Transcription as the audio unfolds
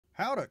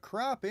How to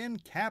crop in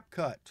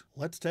CapCut.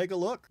 Let's take a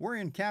look. We're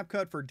in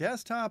CapCut for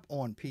desktop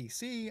on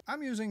PC.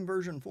 I'm using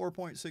version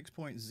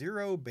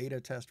 4.6.0,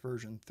 beta test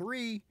version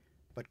 3.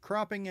 But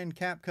cropping in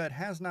CapCut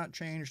has not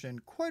changed in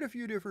quite a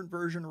few different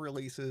version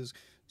releases,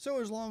 so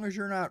as long as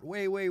you're not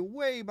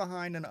way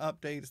behind in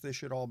updates, this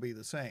should all be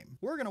the same.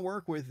 We're going to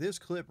work with this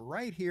clip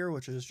right here,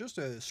 which is just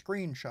a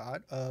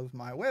screenshot of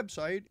my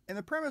website, and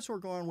the premise we're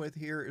going with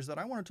here is that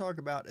I want to talk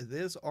about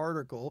this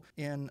article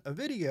in a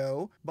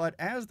video, but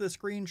as the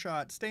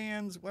screenshot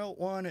stands, well,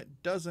 one, it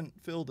doesn't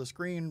fill the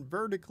screen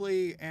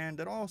vertically, and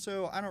it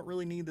also, I don't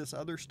really need this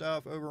other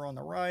stuff over on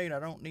the right. I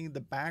don't need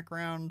the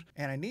background,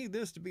 and I need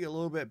this to be a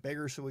little bit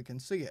bigger so we can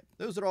see it.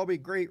 Those would all be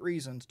great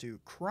reasons to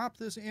crop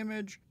this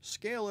image,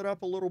 scale it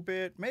up a little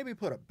bit, maybe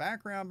put a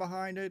background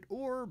behind it,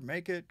 or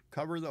make it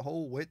cover the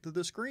whole width of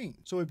the screen.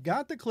 So we've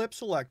got the clip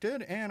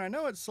selected, and I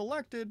know it's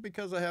selected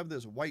because I have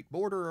this white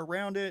border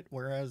around it,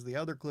 whereas the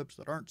other clips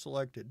that aren't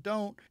selected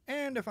don't.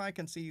 And if I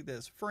can see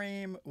this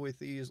frame with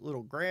these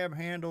little grab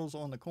handles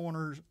on the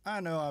corners,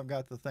 I know I've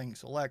got the thing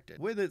selected.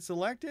 With it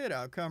selected,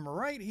 I'll come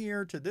right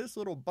here to this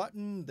little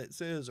button that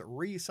says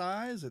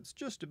resize. It's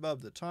just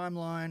above the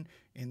timeline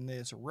in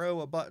this row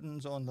of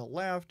buttons on the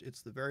left.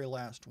 It's the very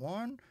last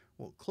one.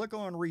 We'll click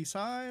on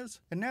resize,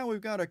 and now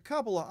we've got a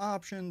couple of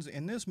options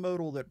in this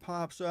modal that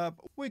pops up.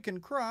 We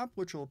can crop,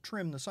 which will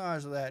trim the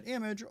size of that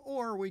image,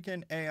 or we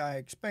can AI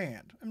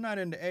expand. I'm not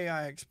into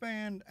AI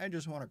expand, I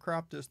just want to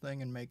crop this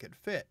thing and make it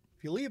fit.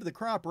 If you leave the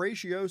crop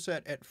ratio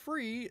set at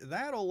free,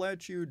 that'll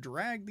let you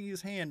drag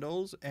these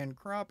handles and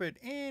crop it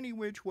any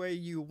which way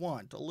you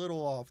want. A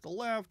little off the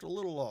left, a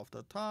little off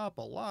the top,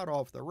 a lot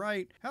off the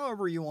right,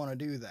 however you want to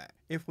do that.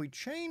 If we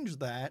change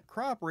that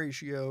crop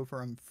ratio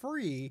from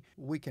free,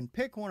 we can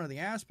pick one of the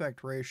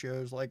aspect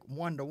ratios like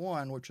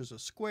 1:1, which is a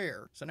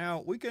square. So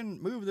now we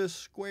can move this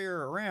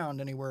square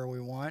around anywhere we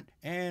want,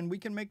 and we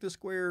can make the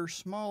square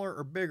smaller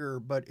or bigger,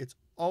 but it's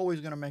always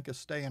going to make us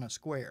stay in a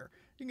square.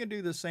 You can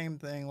do the same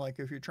thing, like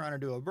if you're trying to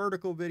do a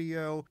vertical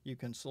video, you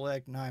can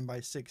select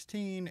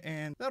 9:16,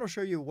 and that'll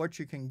show you what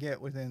you can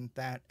get within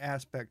that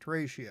aspect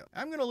ratio.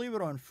 I'm going to leave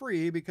it on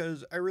free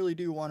because I really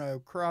do want to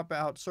crop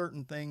out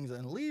certain things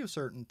and leave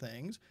certain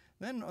things.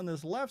 Then on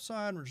this left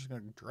side, we're just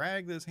going to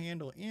drag this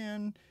handle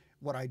in.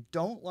 What I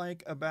don't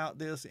like about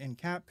this in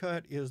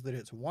CapCut is that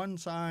it's one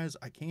size.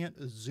 I can't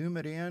zoom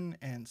it in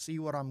and see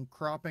what I'm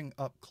cropping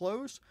up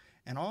close.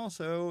 And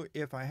also,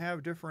 if I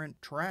have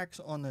different tracks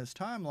on this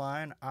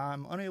timeline,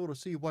 I'm unable to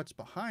see what's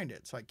behind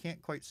it. So I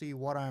can't quite see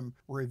what I'm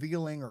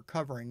revealing or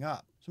covering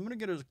up. So I'm going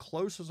to get as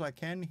close as I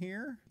can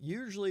here.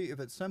 Usually,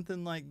 if it's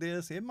something like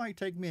this, it might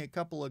take me a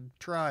couple of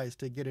tries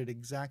to get it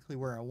exactly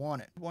where I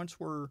want it. Once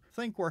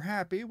think we're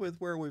happy with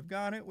where we've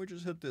got it, we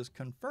just hit this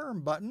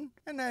confirm button,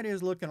 and that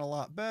is looking a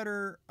lot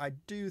better. I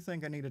do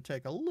think I need to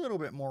take a little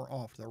bit more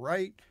off the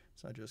right.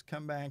 So I just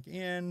come back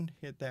in,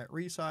 hit that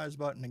resize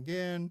button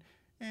again,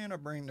 and I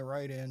bring the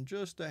right in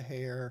just a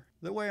hair.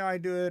 The way I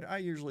do it, I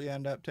usually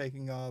end up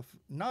taking off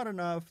not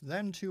enough,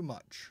 then too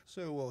much.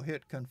 So we'll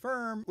hit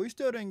confirm. We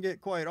still didn't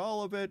get quite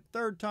all of it.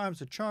 Third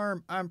time's a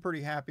charm. I'm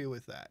pretty happy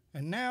with that.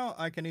 And now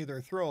I can either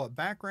throw a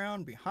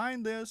background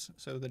behind this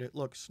so that it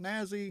looks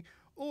snazzy,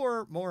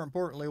 or more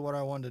importantly, what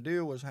I wanted to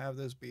do was have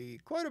this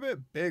be quite a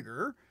bit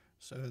bigger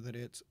so that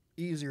it's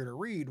easier to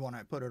read when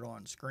I put it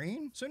on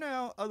screen. So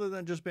now, other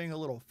than just being a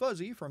little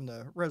fuzzy from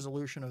the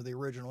resolution of the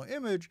original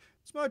image,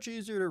 it's much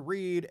easier to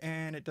read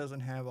and it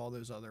doesn't have all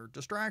those other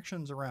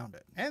distractions around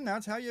it. And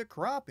that's how you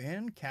crop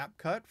in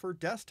CapCut for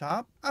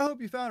desktop. I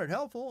hope you found it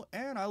helpful,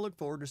 and I look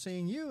forward to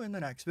seeing you in the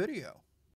next video.